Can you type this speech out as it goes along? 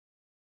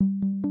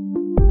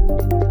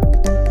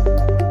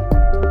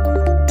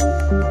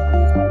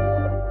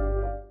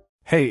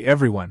Hey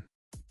everyone!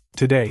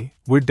 Today,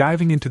 we're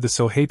diving into the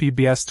Sohapy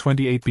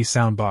 28B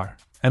Soundbar,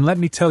 and let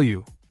me tell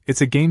you,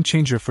 it's a game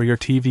changer for your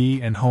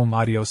TV and home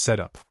audio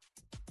setup.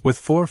 With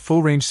 4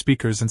 full-range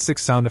speakers and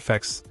 6 sound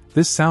effects,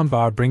 this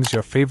soundbar brings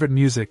your favorite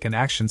music and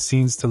action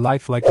scenes to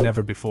life like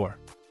never before.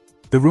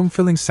 The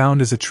room-filling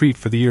sound is a treat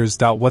for the ears.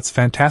 What's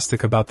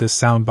fantastic about this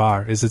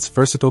soundbar is its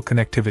versatile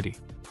connectivity.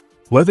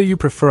 Whether you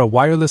prefer a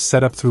wireless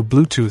setup through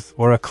Bluetooth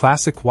or a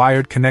classic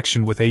wired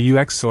connection with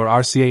AUX or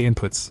RCA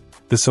inputs,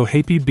 the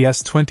Sohapy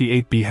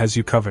 28B has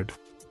you covered.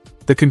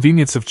 The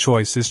convenience of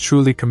choice is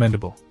truly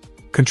commendable.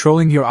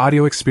 Controlling your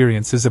audio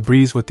experience is a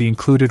breeze with the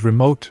included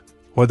remote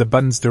or the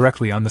buttons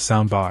directly on the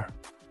soundbar.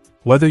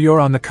 Whether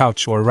you're on the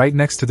couch or right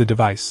next to the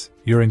device,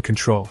 you're in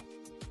control.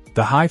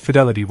 The high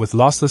fidelity with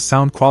lossless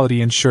sound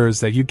quality ensures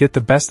that you get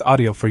the best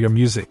audio for your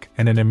music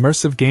and an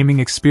immersive gaming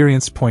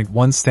experience.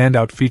 One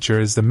standout feature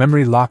is the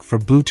memory lock for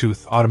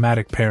Bluetooth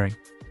automatic pairing.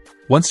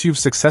 Once you've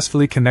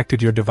successfully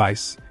connected your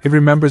device, it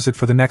remembers it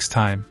for the next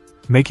time,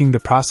 making the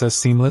process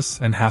seamless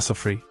and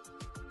hassle-free.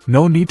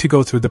 No need to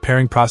go through the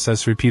pairing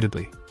process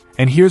repeatedly.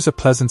 And here's a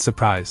pleasant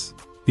surprise: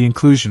 the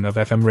inclusion of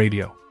FM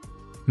radio.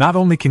 Not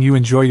only can you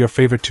enjoy your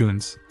favorite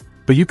tunes,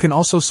 but you can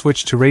also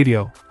switch to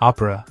radio,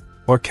 opera,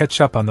 or catch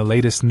up on the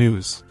latest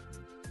news.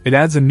 It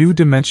adds a new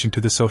dimension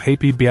to the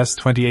Sohapy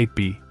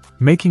 28B,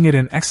 making it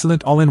an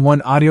excellent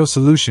all-in-one audio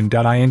solution.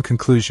 In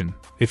conclusion,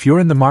 if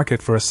you're in the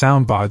market for a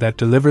soundbar that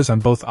delivers on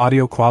both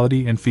audio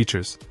quality and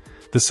features,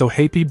 the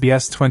Sohapy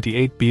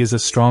 28B is a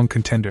strong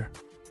contender.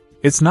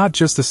 It's not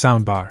just a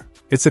soundbar,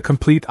 it's a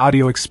complete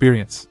audio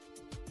experience.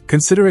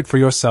 Consider it for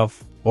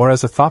yourself, or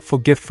as a thoughtful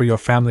gift for your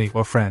family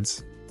or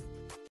friends.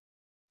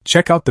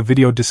 Check out the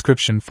video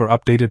description for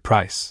updated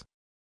price.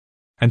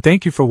 And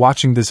thank you for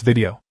watching this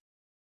video.